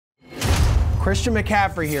Christian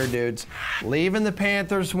McCaffrey here, dudes. Leaving the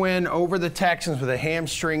Panthers win over the Texans with a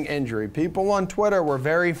hamstring injury. People on Twitter were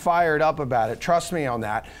very fired up about it. Trust me on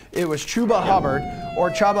that. It was Chuba Hubbard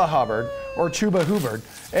or Chuba Hubbard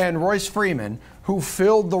and Royce Freeman who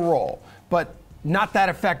filled the role, but not that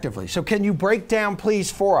effectively. So can you break down,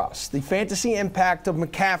 please, for us, the fantasy impact of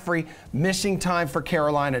McCaffrey missing time for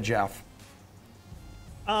Carolina, Geoff?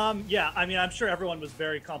 Yeah, I mean, I'm sure everyone was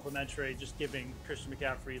very complimentary, just giving Christian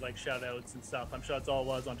McCaffrey like shout outs and stuff. I'm sure that's all it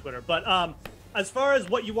was on Twitter. But as far as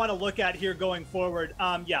what you want to look at here going forward,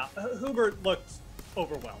 yeah, Hubbard looked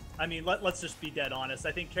overwhelmed. I mean, let's just be dead honest.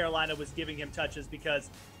 I think Carolina was giving him touches because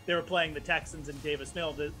they were playing the Texans and Davis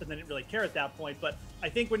Mills, and they didn't really care at that point. But I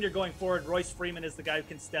think when you're going forward, Royce Freeman is the guy who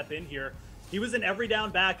can step in here. He was an every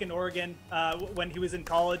down back in Oregon when he was in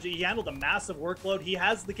college. He handled a massive workload. He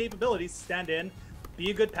has the capabilities to stand in, be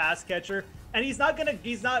a good pass catcher, and he's not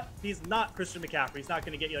Christian McCaffrey. He's not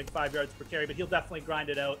gonna get you like 5 yards per carry, but he'll definitely grind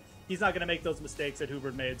it out. He's not gonna make those mistakes that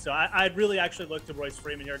Hubbard made. So I'd really actually look to Royce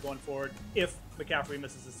Freeman here going forward if McCaffrey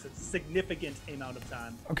misses a significant amount of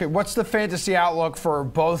time. Okay, what's the fantasy outlook for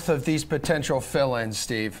both of these potential fill-ins,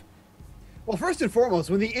 Steve? Well, first and foremost,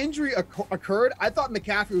 when the injury occurred, I thought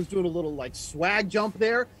McCaffrey was doing a little like swag jump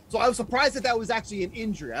there. So I was surprised that was actually an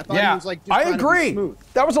injury. I thought he was like just I agree. Smooth.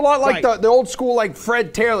 That was a lot like the old school like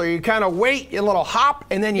Fred Taylor. You kind of wait, a little hop,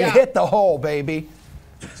 and then you hit the hole, baby.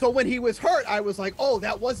 So when he was hurt, I was like, oh,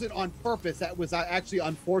 that wasn't on purpose. That was actually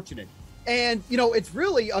unfortunate. And, you know, it's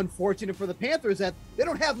really unfortunate for the Panthers that they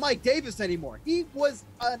don't have Mike Davis anymore. He was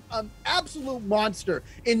an absolute monster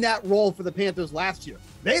in that role for the Panthers last year.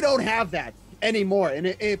 They don't have that anymore. And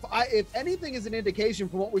if anything is an indication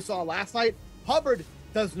from what we saw last night, Hubbard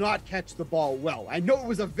does not catch the ball well. I know it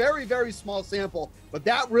was a very, very small sample, but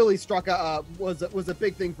that really was a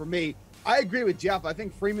big thing for me. I agree with Geoff. I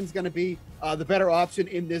think Freeman's going to be the better option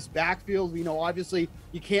in this backfield. You know, obviously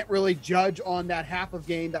you can't really judge on that half of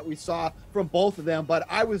game that we saw from both of them, but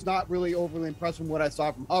I was not really overly impressed from what I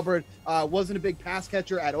saw from Hubbard. Wasn't a big pass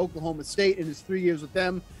catcher at Oklahoma State in his 3 years with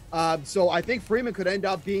them. So I think Freeman could end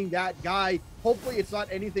up being that guy. Hopefully it's not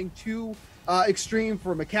anything too extreme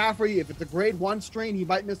for McCaffrey. If it's a grade 1 strain, he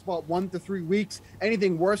might miss about 1 to 3 weeks.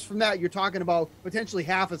 Anything worse from that, you're talking about potentially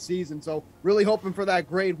half a season. So really hoping for that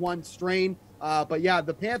grade 1 strain. But yeah,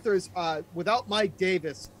 the Panthers, without Mike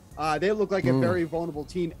Davis, they look like a very vulnerable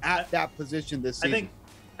team at that position this season.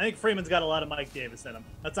 I think Freeman's got a lot of Mike Davis in him.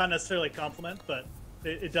 That's not necessarily a compliment, but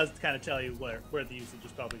it does kind of tell you where the usage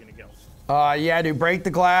is probably going to go. Yeah, dude, break the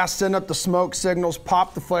glass, send up the smoke signals,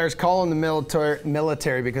 pop the flares, call in the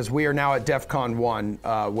military because we are now at DEFCON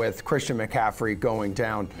 1 with Christian McCaffrey going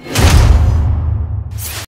down.